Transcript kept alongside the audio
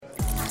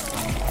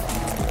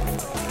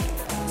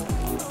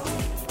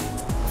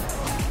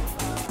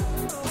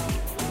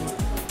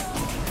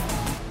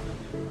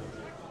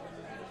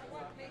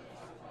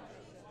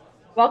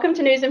Welcome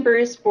to News and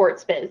Brews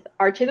Sports Biz,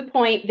 our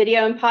to-the-point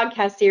video and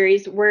podcast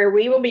series where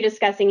we will be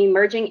discussing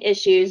emerging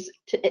issues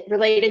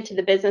related to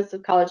the business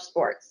of college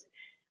sports.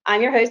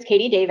 I'm your host,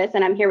 Katie Davis,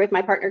 and I'm here with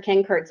my partner,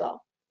 Ken Kurtzel.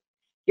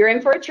 You're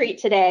in for a treat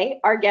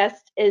today. Our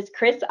guest is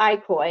Chris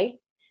Ikoy,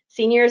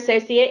 Senior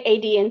Associate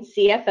AD and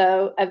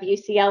CFO of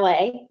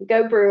UCLA.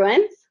 Go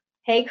Bruins.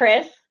 Hey,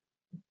 Chris.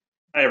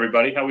 Hi,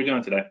 everybody. How are we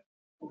doing today?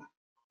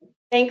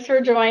 Thanks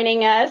for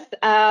joining us.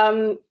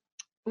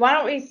 Why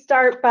don't we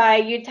start by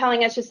you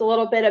telling us just a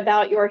little bit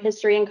about your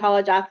history in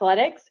college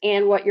athletics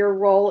and what your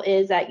role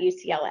is at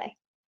UCLA?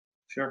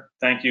 Sure.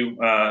 Thank you,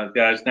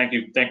 guys. Thank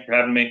you for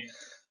having me.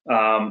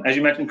 As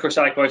you mentioned, Chris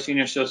Ikoy,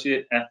 Senior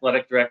Associate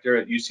Athletic Director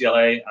at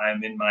UCLA.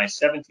 I'm in my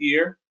 7th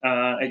year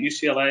at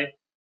UCLA.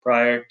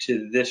 Prior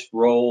to this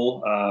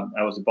role,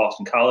 I was at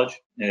Boston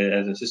College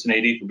as Assistant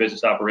AD for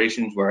Business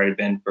Operations, where I had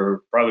been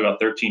for probably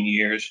about 13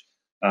 years.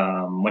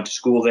 Went to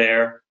school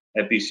there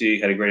at BC,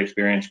 had a great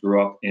experience,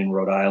 grew up in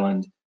Rhode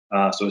Island.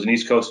 So as an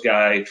East Coast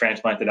guy,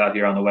 transplanted out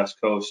here on the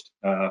West Coast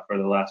for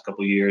the last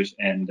couple of years,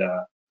 and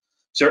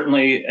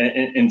certainly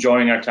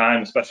enjoying our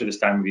time, especially this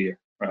time of year,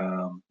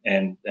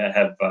 and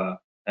have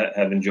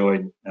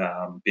enjoyed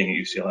being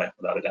at UCLA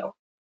without a doubt.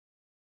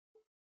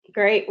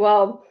 Great.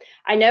 Well,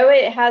 I know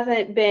it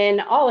hasn't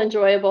been all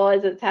enjoyable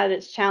as it's had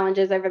its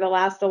challenges over the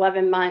last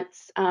 11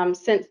 months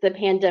since the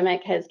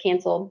pandemic has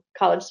canceled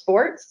college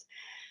sports.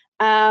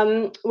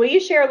 Will you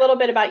share a little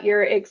bit about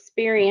your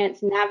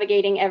experience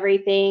navigating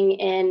everything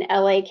in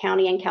LA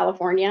County and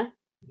California?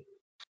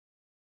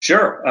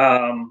 Sure.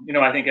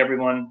 I think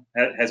everyone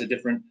has a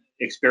different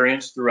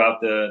experience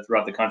throughout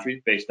the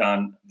country based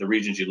on the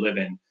regions you live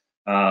in.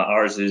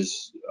 Ours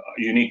is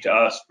unique to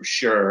us for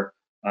sure,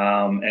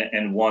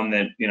 and one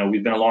that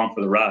we've been along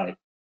for the ride.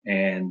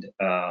 And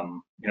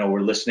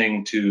we're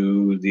listening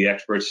to the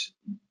experts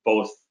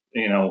both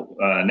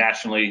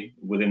nationally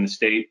within the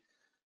state,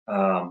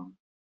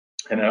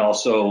 and then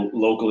also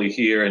locally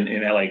here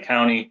in LA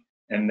County,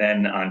 and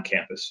then on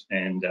campus.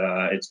 And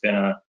it's been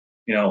a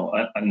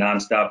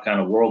nonstop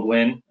kind of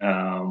whirlwind,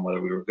 whether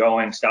we were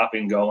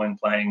stopping, going,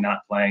 playing,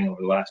 not playing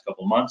over the last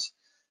couple of months.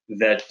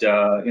 That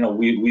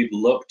we've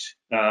looked,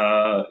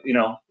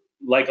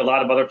 like a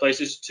lot of other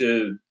places,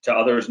 to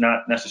others,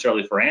 not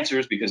necessarily for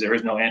answers, because there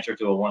is no answer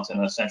to a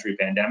once-in-a-century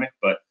pandemic,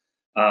 but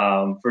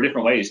for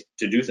different ways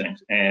to do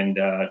things, and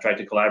try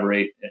to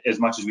collaborate as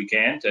much as we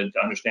can to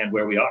understand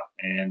where we are.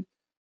 And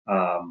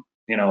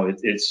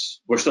it's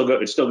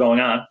still going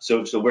on,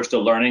 so we're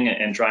still learning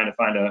and trying to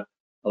find a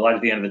light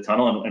at the end of the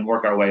tunnel and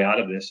work our way out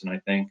of this. And I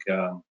think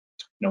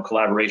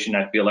collaboration,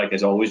 I feel like,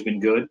 has always been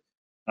good,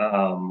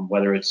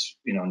 whether it's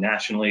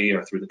nationally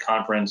or through the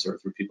conference or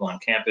through people on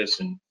campus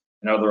and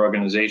other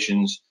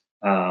organizations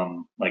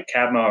like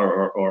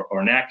CABMA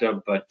or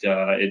NACDA, but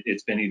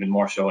it's been even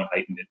more so and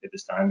heightened at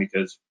this time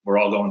because we're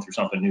all going through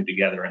something new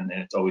together, and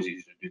it's always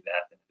easier to do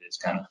that than it is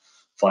kind of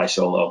fly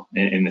solo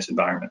in this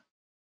environment.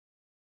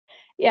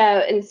 Yeah,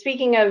 and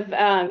speaking of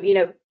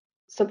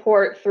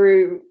support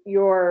through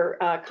your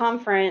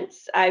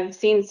conference, I've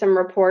seen some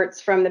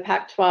reports from the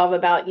Pac-12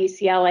 about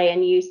UCLA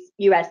and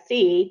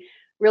USC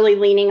really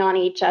leaning on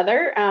each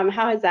other.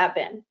 How has that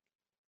been?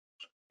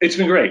 It's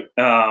been great.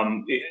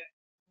 90%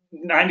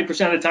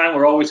 of the time,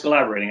 we're always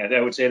collaborating.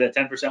 I would say that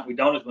 10% we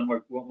don't is when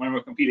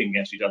we're competing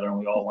against each other, and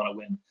we all want to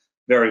win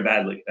very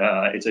badly.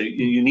 It's a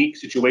unique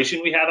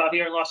situation we have out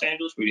here in Los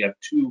Angeles, where we have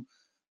two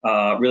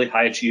really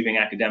high-achieving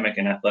academic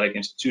and athletic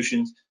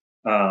institutions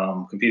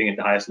competing at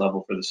the highest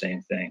level for the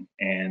same thing.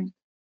 And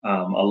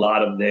a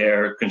lot of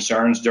their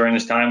concerns during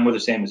this time were the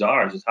same as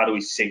ours: is how do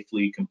we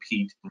safely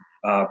compete,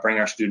 bring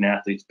our student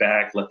athletes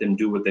back, let them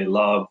do what they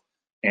love,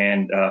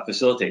 and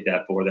facilitate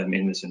that for them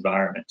in this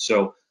environment.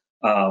 So,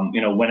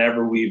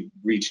 whenever we've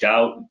reached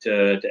out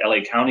to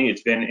LA County,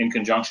 it's been in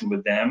conjunction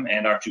with them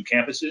and our two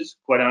campuses,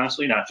 quite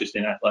honestly, not just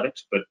in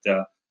athletics, but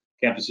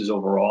campuses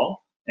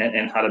overall,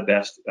 and how to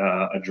best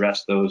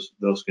address those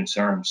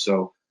concerns.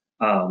 So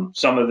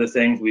some of the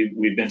things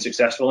we've been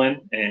successful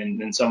in,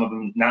 and some of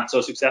them not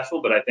so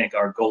successful, but I think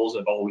our goals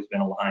have always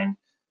been aligned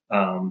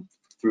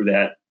through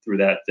that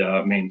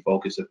main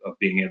focus of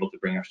being able to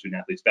bring our student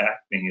athletes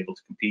back, being able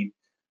to compete,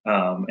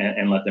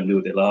 and let them do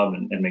what they love,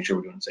 and make sure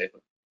we're doing it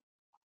safely.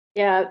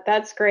 Yeah,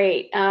 that's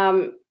great.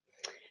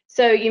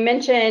 So you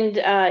mentioned,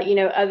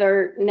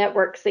 other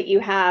networks that you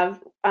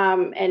have,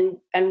 and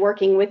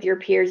working with your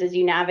peers as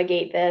you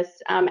navigate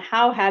this.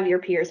 How have your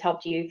peers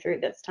helped you through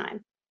this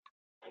time?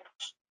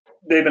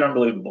 They've been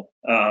unbelievable,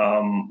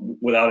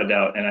 without a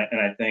doubt. And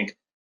I think,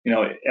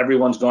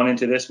 everyone's gone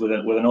into this with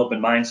an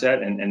open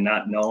mindset, and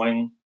not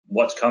knowing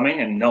what's coming,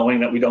 and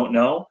knowing that we don't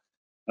know,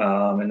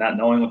 and not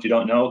knowing what you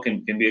don't know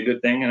can be a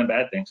good thing and a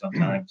bad thing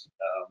sometimes.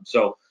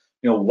 So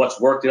what's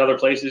worked at other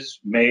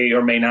places may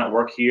or may not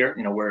work here.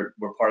 We're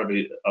part of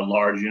a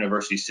large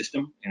university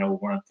system. We're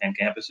one of 10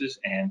 campuses,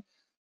 and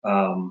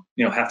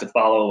have to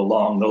follow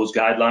along those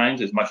guidelines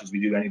as much as we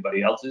do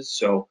anybody else's.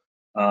 So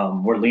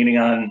we're leaning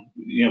on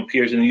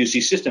peers in the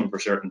UC system for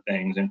certain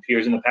things, and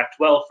peers in the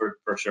Pac-12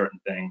 for certain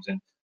things, and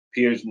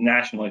peers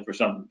nationally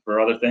for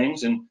other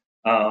things. And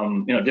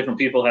Different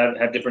people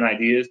have different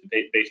ideas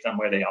based on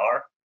where they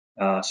are.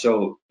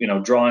 So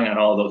drawing on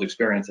all of those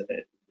experiences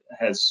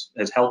has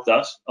helped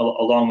us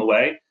along the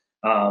way,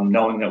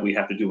 knowing that we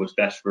have to do what's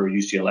best for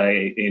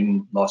UCLA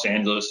in Los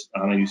Angeles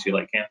on a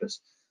UCLA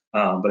campus.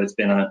 But it's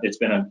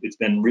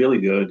been really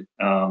good,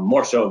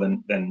 more so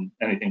than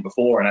anything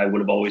before. And I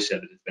would have always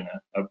said that it's been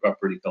a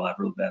pretty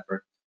collaborative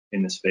effort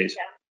in this space.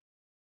 Yeah.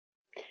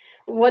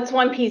 What's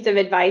one piece of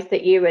advice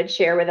that you would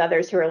share with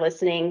others who are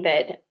listening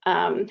that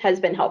has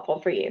been helpful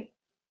for you?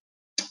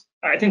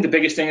 I think the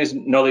biggest thing is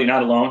know that you're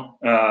not alone,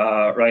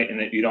 right? And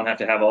that you don't have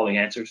to have all the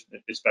answers,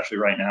 especially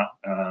right now.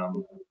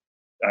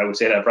 I would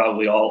say that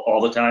probably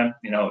all the time.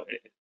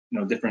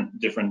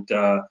 Different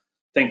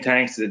think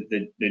tanks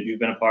that you've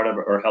been a part of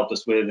or helped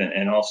us with,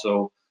 and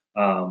also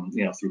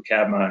through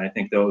CABMA. I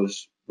think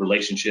those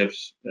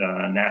relationships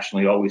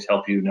nationally always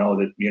help you know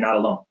that you're not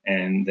alone,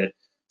 and that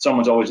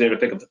someone's always there to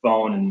pick up the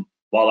phone. And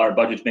while our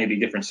budgets may be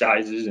different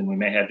sizes and we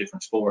may have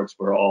different sports,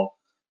 we're all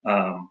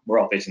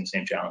facing the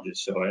same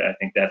challenges. So I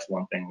think that's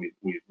one thing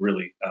we've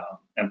really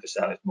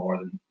emphasized more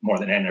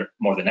than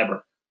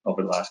ever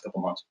over the last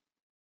couple months.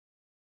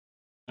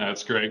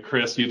 That's great.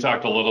 Chris, you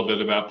talked a little bit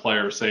about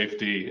player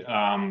safety.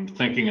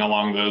 Thinking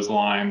along those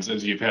lines,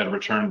 as you've had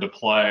return to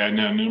play, I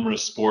know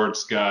numerous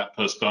sports got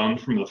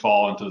postponed from the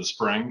fall into the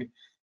spring.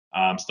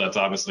 So that's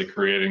obviously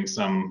creating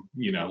some,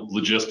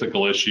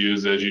 logistical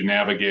issues as you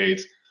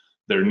navigate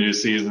their new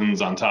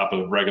seasons on top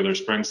of regular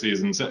spring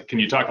seasons. Can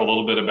you talk a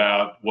little bit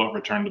about what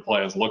return to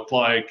play has looked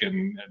like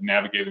and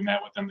navigating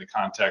that within the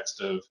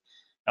context of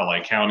LA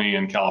County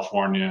and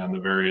California and the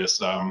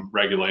various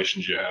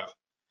regulations you have?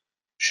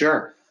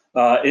 Sure.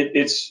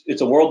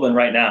 It's a whirlwind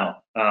right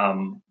now.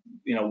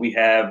 We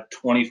have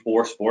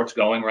 24 sports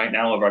going right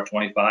now of our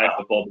 25.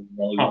 Football is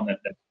the only one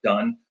that's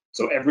done.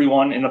 So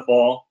everyone in the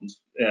fall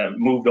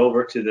moved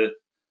over to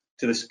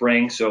the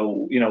spring.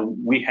 So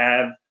we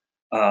have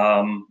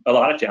a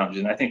lot of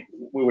challenges, and I think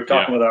we were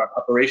talking with our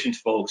operations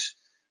folks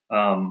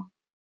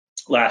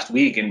last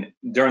week, and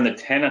during the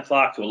 10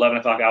 o'clock to 11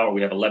 o'clock hour,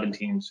 we have 11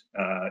 teams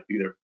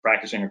either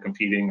practicing or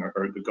competing or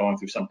going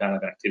through some kind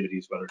of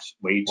activities, whether it's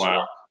weights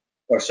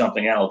or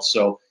something else.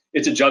 So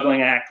it's a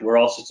juggling act where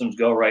all systems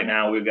go right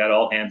now. We've got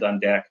all hands on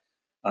deck.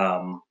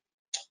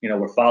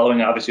 We're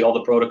following obviously all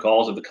the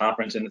protocols of the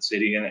conference in the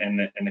city and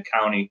the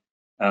county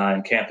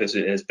and campus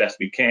as best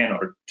we can,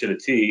 or to the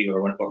T,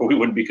 or we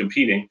wouldn't be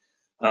competing.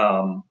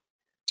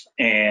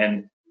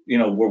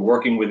 We're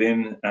working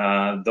within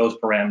those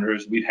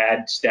parameters. We've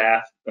had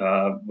staff.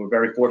 We're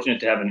very fortunate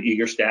to have an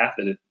eager staff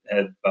that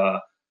have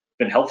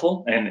been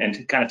helpful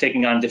and kind of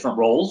taking on different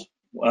roles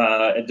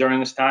during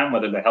this time,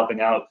 whether they're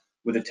helping out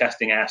with the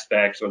testing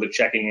aspects or the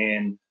checking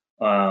in.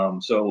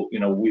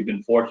 We've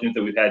been fortunate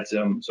that we've had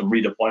some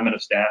redeployment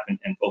of staff,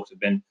 and folks have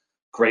been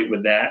great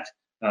with that.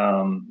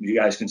 You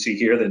guys can see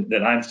here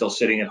that I'm still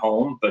sitting at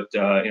home, but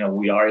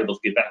we are able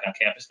to get back on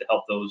campus to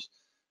help those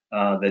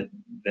that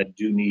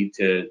do need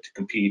to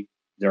compete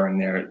during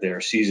their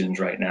seasons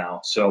right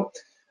now. So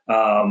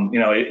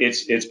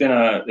it's been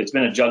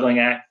a juggling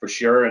act for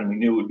sure, and we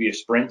knew it would be a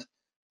sprint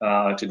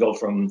to go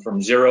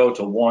from 0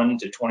 to 1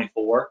 to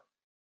 24.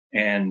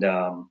 And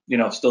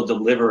still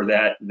deliver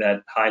that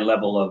high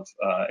level of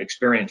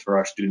experience for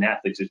our student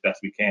athletes as best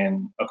we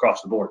can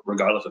across the board,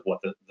 regardless of what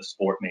the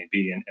sport may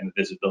be and the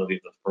visibility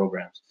of those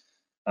programs.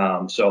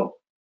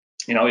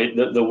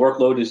 The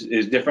workload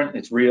is different.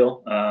 It's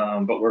real,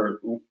 but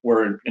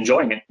we're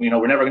enjoying it.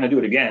 We're never going to do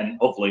it again,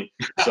 hopefully.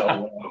 So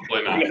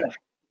hopefully not.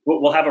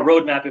 We'll have a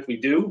roadmap if we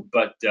do,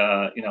 but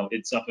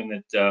it's something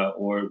that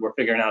we're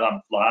figuring out on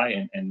the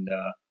fly, and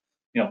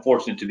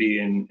fortunate to be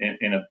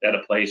at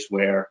a place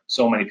where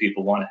so many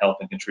people want to help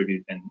and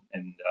contribute and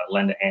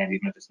lend a hand,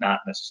 even if it's not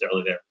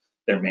necessarily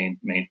their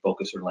main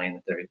focus or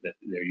lane that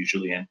they're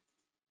usually in.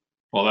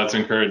 Well, that's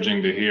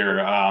encouraging to hear.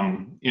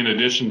 In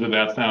addition to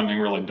that sounding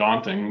really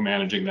daunting,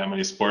 managing that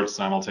many sports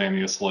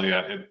simultaneously,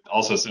 it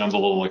also sounds a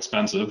little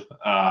expensive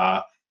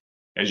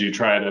as you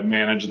try to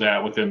manage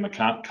that within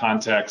the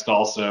context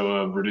also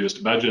of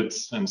reduced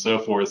budgets and so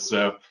forth.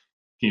 So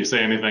can you say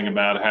anything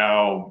about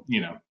how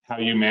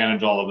you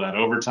manage all of that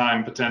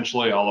overtime,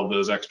 potentially all of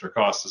those extra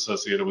costs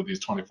associated with these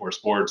 24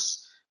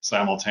 sports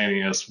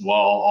simultaneous, while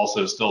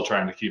also still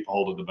trying to keep a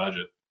hold of the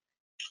budget?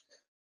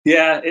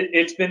 Yeah,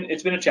 it's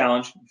been a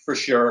challenge for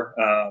sure.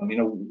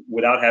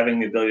 Without having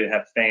the ability to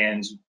have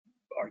fans,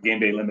 our game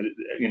day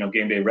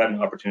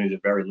revenue opportunities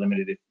are very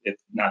limited, if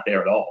not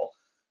there at all.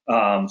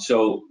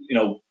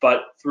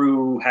 But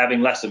through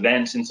having less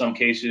events in some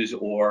cases,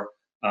 or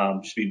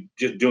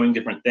just doing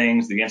different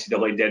things, the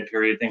NCAA dead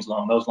period, things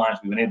along those lines,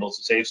 we've been able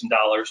to save some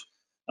dollars.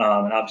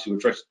 And obviously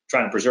we're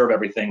trying to preserve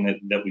everything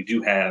that we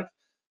do have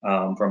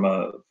from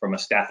a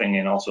staffing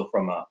and also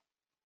from a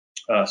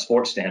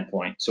sports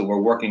standpoint. So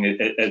we're working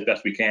as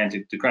best we can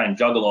to try and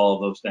juggle all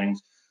of those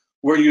things.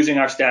 We're using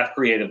our staff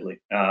creatively.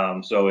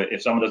 So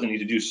if someone doesn't need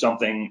to do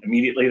something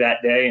immediately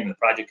that day and the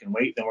project can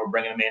wait, then we're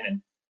bringing them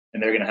in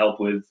and they're going to help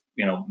with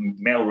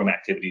mailroom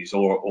activities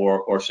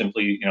or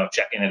simply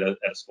check in at a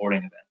sporting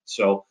event.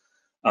 So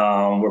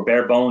We're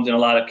bare bones in a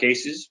lot of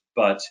cases,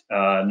 but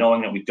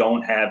knowing that we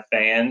don't have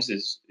fans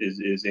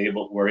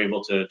we're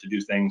able to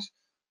do things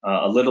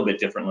a little bit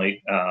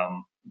differently.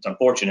 It's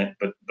unfortunate,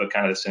 but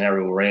kind of the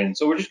scenario we're in.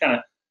 So we're just kind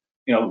of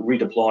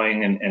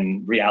redeploying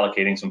and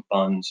reallocating some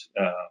funds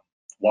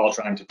while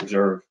trying to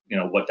preserve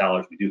what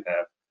dollars we do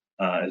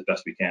have as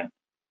best we can.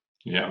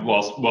 Yeah.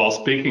 Well,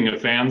 speaking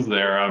of fans,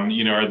 there,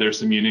 are there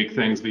some unique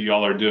things that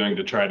y'all are doing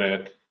to try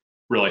to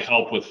really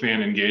help with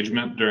fan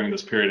engagement during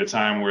this period of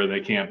time where they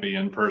can't be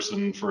in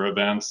person for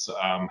events?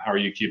 How are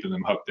you keeping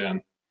them hooked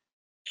in?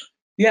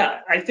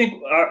 Yeah, I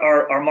think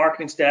our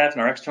marketing staff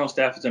and our external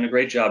staff has done a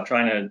great job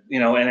trying to,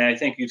 and I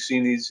think you've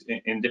seen these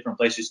in different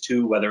places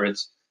too, whether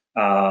it's,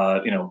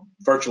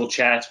 virtual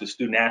chats with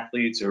student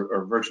athletes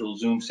or virtual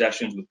Zoom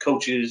sessions with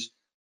coaches.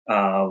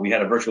 We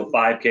had a virtual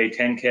 5K,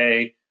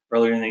 10K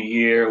earlier in the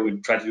year.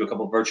 We tried to do a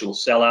couple of virtual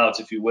sellouts,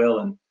 if you will,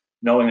 and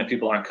knowing that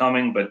people aren't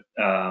coming, but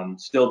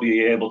still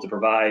be able to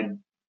provide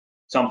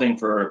something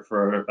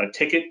for a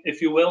ticket,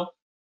 if you will,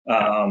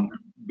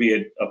 be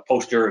it a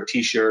poster, a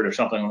T-shirt, or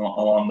something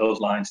along those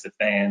lines to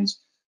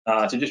fans,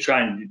 to just try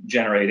and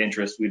generate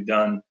interest. We've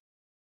done,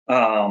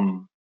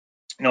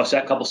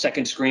 a couple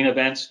second screen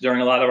events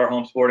during a lot of our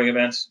home sporting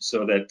events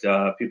so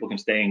that people can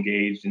stay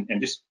engaged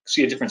and just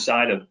see a different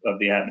side of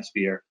the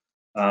atmosphere.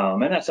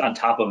 And that's on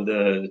top of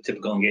the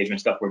typical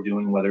engagement stuff we're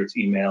doing, whether it's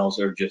emails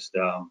or just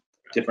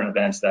different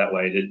events that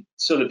way,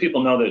 so that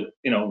people know that,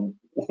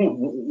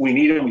 we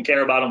need them, we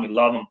care about them, we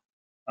love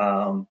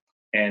them,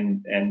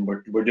 and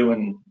we're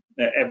doing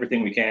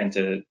everything we can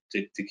to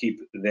keep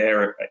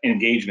their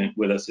engagement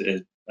with us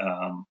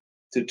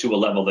to a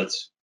level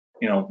that's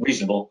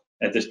reasonable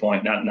at this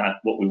point. Not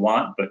what we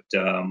want, but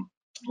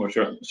we're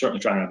certainly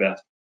trying our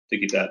best to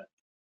keep that.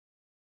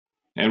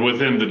 And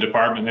within the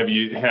department,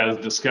 has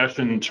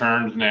discussion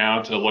turned now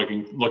to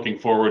looking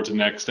forward to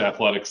next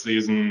athletic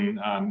season,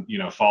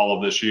 fall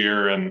of this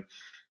year, and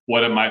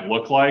what it might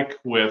look like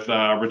with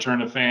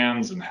return of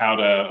fans and how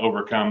to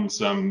overcome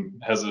some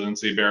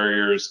hesitancy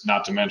barriers,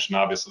 not to mention,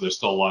 obviously, there's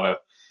still a lot of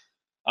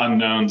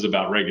unknowns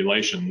about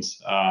regulations.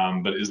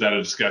 But is that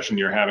a discussion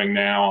you're having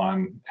now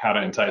on how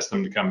to entice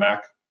them to come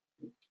back?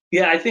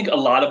 Yeah, I think a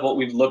lot of what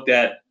we've looked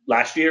at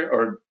last year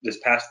or this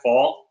past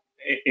fall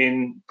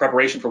in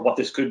preparation for what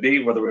this could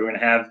be, whether we're going to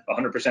have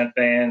 100%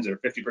 fans or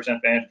 50%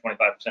 fans,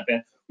 25%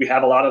 fans, we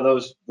have a lot of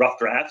those rough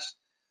drafts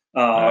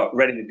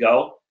ready to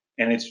go.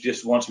 And it's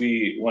just once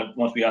we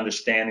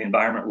understand the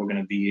environment we're going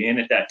to be in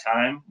at that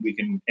time, we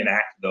can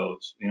enact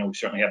those. We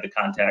certainly have the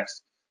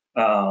contacts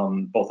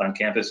both on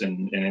campus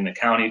and in the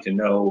county to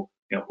know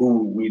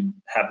who we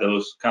have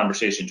those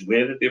conversations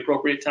with at the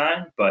appropriate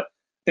time. But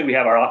I think we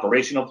have our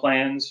operational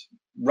plans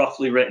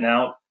roughly written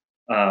out,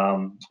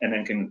 and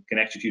then can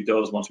execute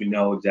those once we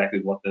know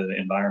exactly what the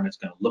environment's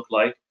going to look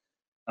like.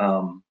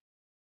 And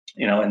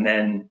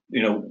then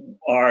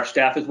our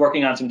staff is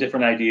working on some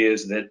different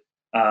ideas that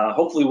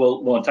hopefully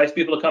will entice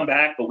people to come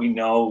back. But we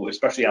know,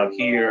 especially out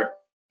here,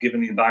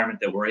 given the environment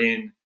that we're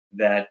in,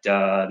 that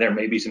there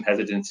may be some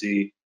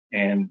hesitancy,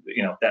 and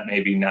that may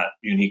be not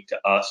unique to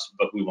us,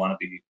 but we want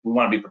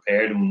to be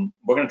prepared, and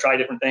we're going to try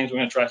different things. We're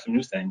going to try some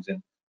new things,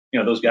 and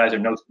those guys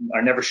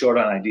are never short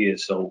on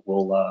ideas. So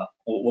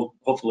we'll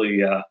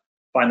hopefully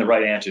find the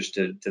right answers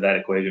to that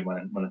equation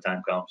when the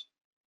time comes.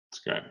 That's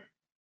great.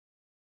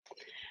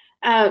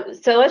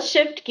 So let's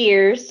shift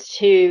gears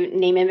to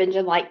name, image,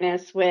 and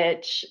likeness,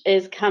 which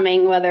is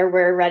coming whether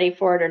we're ready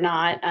for it or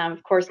not.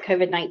 Of course,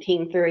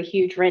 COVID-19 threw a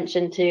huge wrench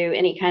into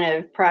any kind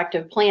of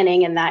proactive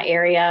planning in that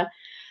area.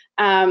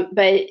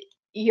 But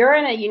you're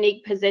in a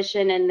unique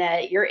position in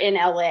that you're in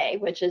LA,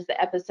 which is the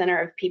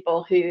epicenter of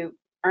people who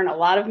earn a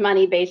lot of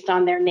money based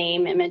on their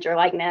name, image, or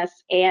likeness.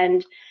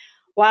 And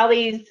while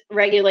these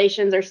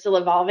regulations are still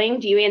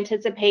evolving, do you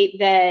anticipate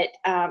that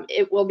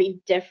it will be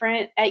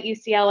different at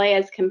UCLA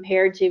as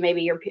compared to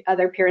maybe your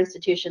other peer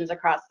institutions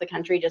across the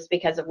country just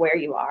because of where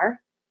you are?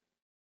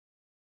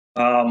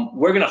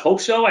 We're going to hope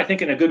so, I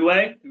think, in a good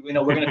way. We're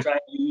going to try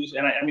and use,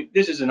 and I mean,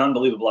 this is an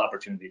unbelievable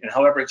opportunity, and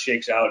however it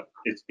shakes out,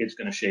 it's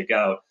going to shake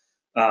out.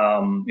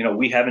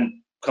 We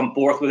haven't come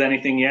forth with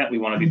anything yet. We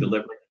want to be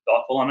deliberate and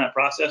thoughtful on that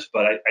process,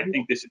 but I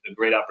think this is a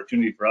great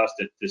opportunity for us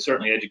to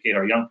certainly educate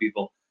our young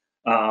people,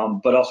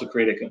 but also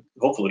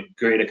hopefully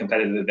create a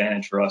competitive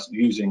advantage for us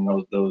using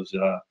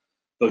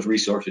those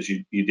resources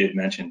you did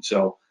mention.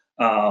 So,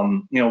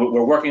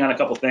 we're working on a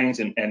couple things,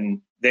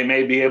 and they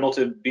may be able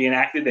to be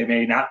enacted, they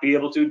may not be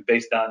able to,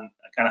 based on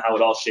kind of how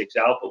it all shakes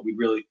out. But we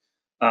really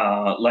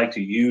like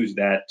to use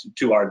that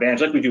to our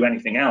advantage, like we do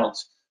anything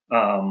else,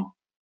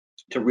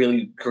 to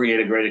really create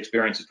a great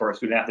experience for our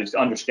student athletes to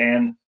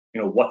understand,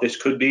 what this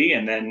could be,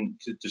 and then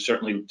to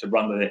certainly to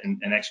run with it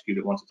and execute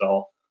it once it's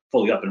all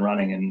fully up and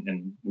running,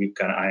 and we've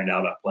kind of ironed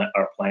out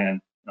our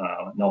plan,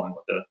 knowing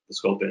what the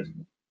scope is.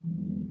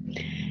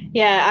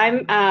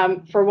 Yeah,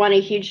 I'm, for one,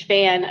 a huge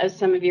fan of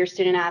some of your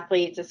student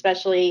athletes,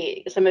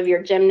 especially some of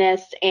your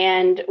gymnasts.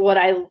 And what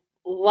I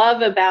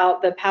love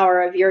about the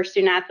power of your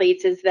student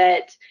athletes is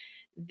that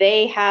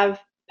they have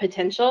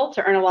potential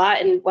to earn a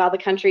lot. And while the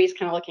country is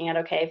kind of looking at,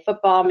 okay,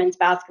 football, men's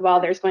basketball,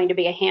 there's going to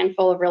be a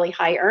handful of really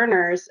high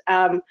earners.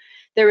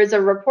 There was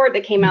a report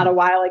that came out a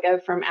while ago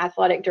from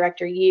Athletic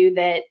Director U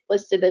that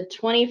listed the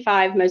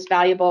 25 most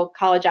valuable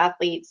college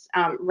athletes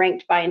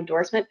ranked by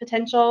endorsement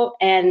potential.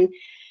 And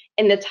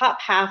in the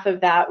top half of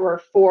that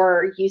were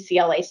 4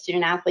 UCLA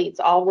student athletes.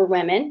 All were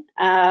women,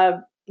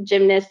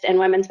 gymnasts and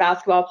women's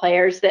basketball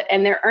players,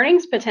 and their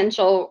earnings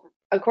potential,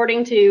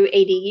 according to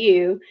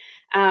ADU,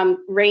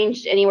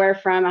 ranged anywhere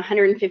from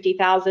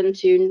 150,000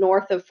 to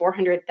north of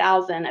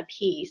 400,000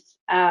 apiece.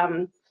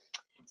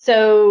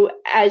 So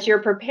as you're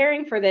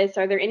preparing for this,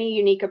 are there any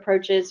unique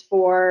approaches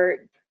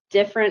for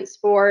different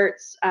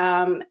sports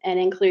and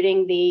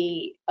including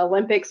the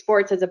Olympic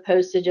sports as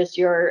opposed to just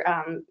your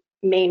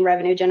main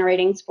revenue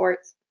generating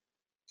sports?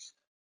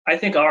 I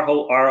think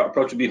our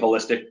approach would be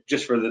holistic,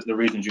 just for the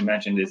reasons you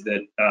mentioned, is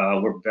that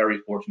we're very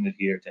fortunate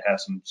here to have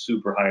some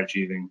super high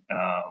achieving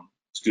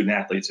student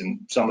athletes, and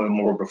some of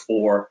them were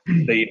before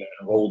they even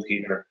enrolled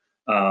here,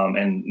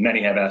 and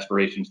many have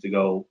aspirations to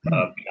go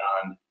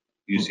beyond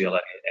UCLA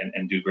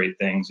and do great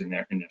things in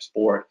their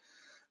sport.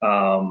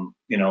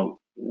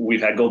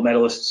 We've had gold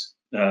medalists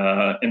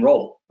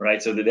enroll,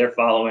 right? So that their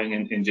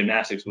following in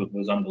gymnastics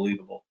was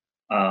unbelievable,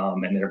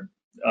 and they're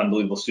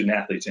unbelievable student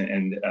athletes.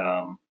 And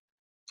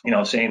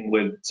same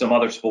with some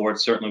other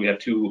sports. Certainly, we have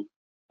 2.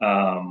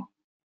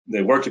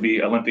 They were to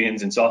be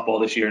Olympians in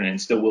softball this year,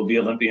 and still will be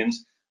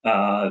Olympians.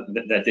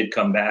 That did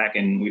come back,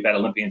 and we've had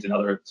Olympians in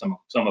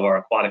some of our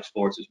aquatic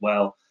sports as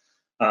well.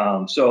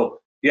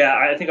 Yeah,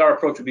 I think our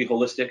approach would be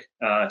holistic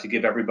to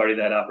give everybody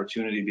that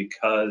opportunity,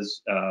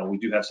 because we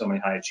do have so many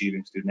high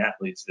achieving student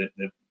athletes that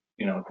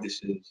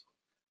this is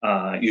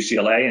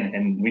UCLA,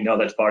 and we know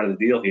that's part of the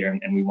deal here,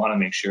 and we want to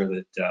make sure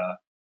that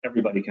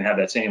everybody can have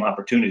that same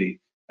opportunity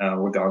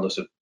regardless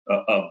of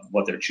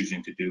what they're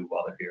choosing to do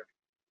while they're here.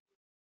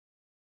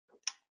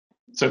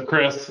 So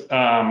Chris,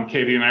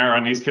 Katie and I are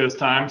on East Coast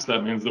time, so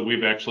that means that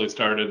we've actually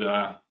started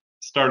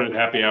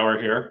happy hour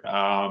here.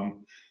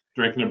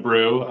 Drinking a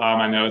brew.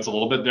 I know it's a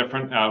little bit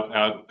different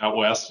out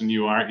west, and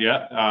you aren't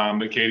yet.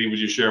 But Katie, would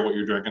you share what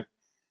you're drinking?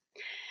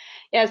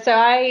 Yeah, so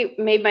I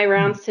made my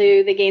rounds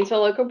to the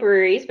Gainesville local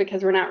breweries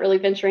because we're not really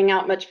venturing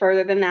out much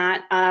further than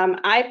that.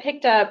 I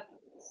picked up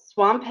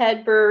Swamp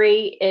Head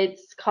Brewery.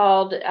 It's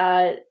called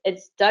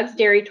it's Doug's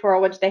Dairy Twirl,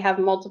 which they have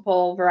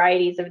multiple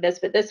varieties of this,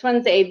 but this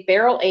one's a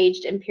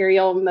barrel-aged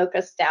Imperial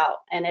Mocha Stout,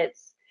 and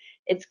it's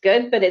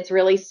good, but it's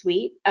really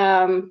sweet.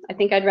 I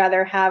think I'd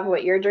rather have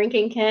what you're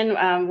drinking,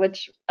 Ken.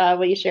 Which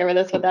will you share with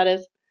us what that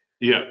is?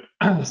 Yeah,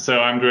 so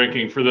I'm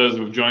drinking, for those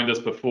who've joined us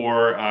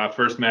before,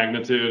 First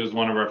Magnitude is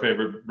one of our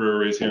favorite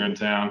breweries here in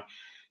town.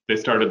 They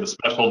started the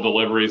special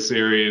delivery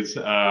series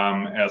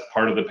as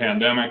part of the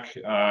pandemic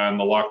and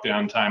the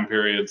lockdown time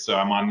period. So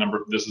I'm on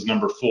this is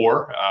number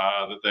 4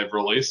 that they've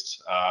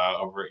released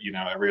over,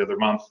 every other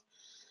month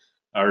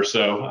or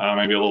so,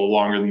 maybe a little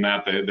longer than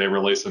that. They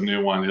release a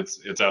new one.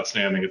 It's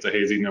outstanding. It's a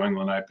hazy New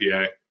England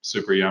IPA,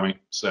 super yummy.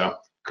 So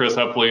Chris,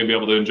 hopefully you'll be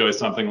able to enjoy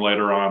something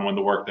later on when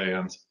the workday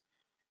ends.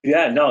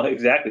 Yeah, no,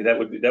 exactly. That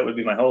would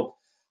be my hope.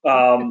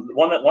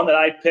 One that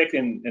I picked,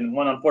 and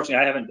one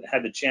unfortunately I haven't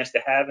had the chance to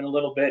have in a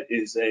little bit,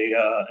 is and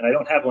I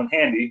don't have one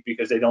handy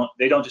because they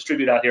don't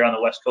distribute out here on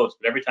the West Coast.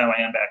 But every time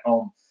I am back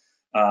home,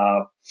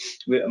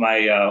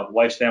 my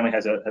wife's family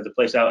has a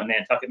place out in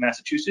Nantucket,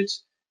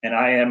 Massachusetts, and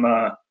I'm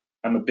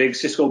a big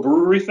Cisco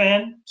Brewery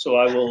fan, so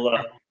I will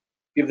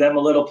give them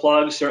a little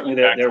plug. Certainly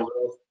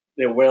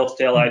their Whale's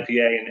Tail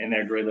IPA and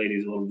their Dry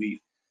Ladies Little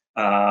Wheat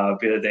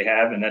beer that they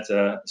have, and that's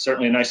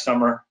certainly a nice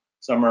summer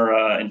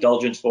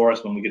indulgence for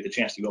us when we get the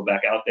chance to go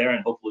back out there,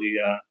 and hopefully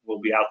we'll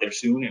be out there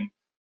soon and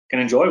can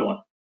enjoy one.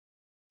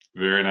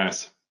 Very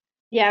nice.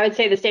 Yeah, I would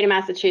say the state of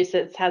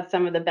Massachusetts has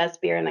some of the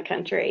best beer in the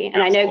country,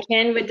 and I know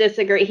Ken would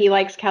disagree. He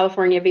likes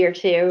California beer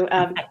too,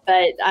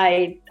 but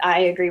I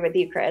agree with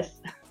you, Chris.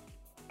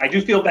 I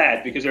do feel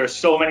bad because there are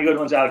so many good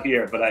ones out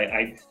here, but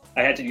I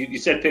had to. You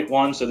said pick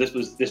one, so this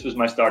was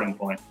my starting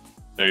point.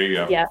 There you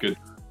go. Yeah. Good.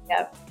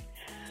 Yep.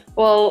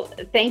 Well,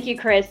 thank you,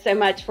 Chris, so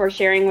much for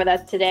sharing with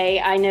us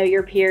today. I know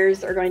your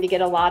peers are going to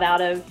get a lot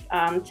out of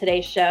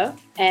today's show.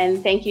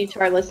 And thank you to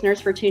our listeners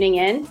for tuning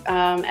in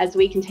as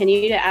we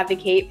continue to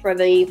advocate for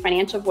the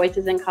financial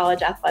voices in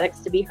college athletics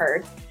to be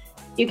heard.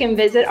 You can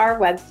visit our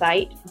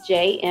website,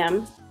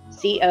 jmco.com,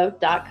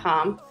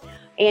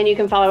 and you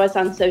can follow us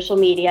on social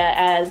media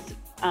as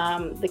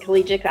the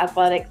collegiate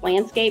athletic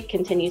landscape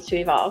continues to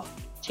evolve.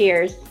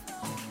 Cheers.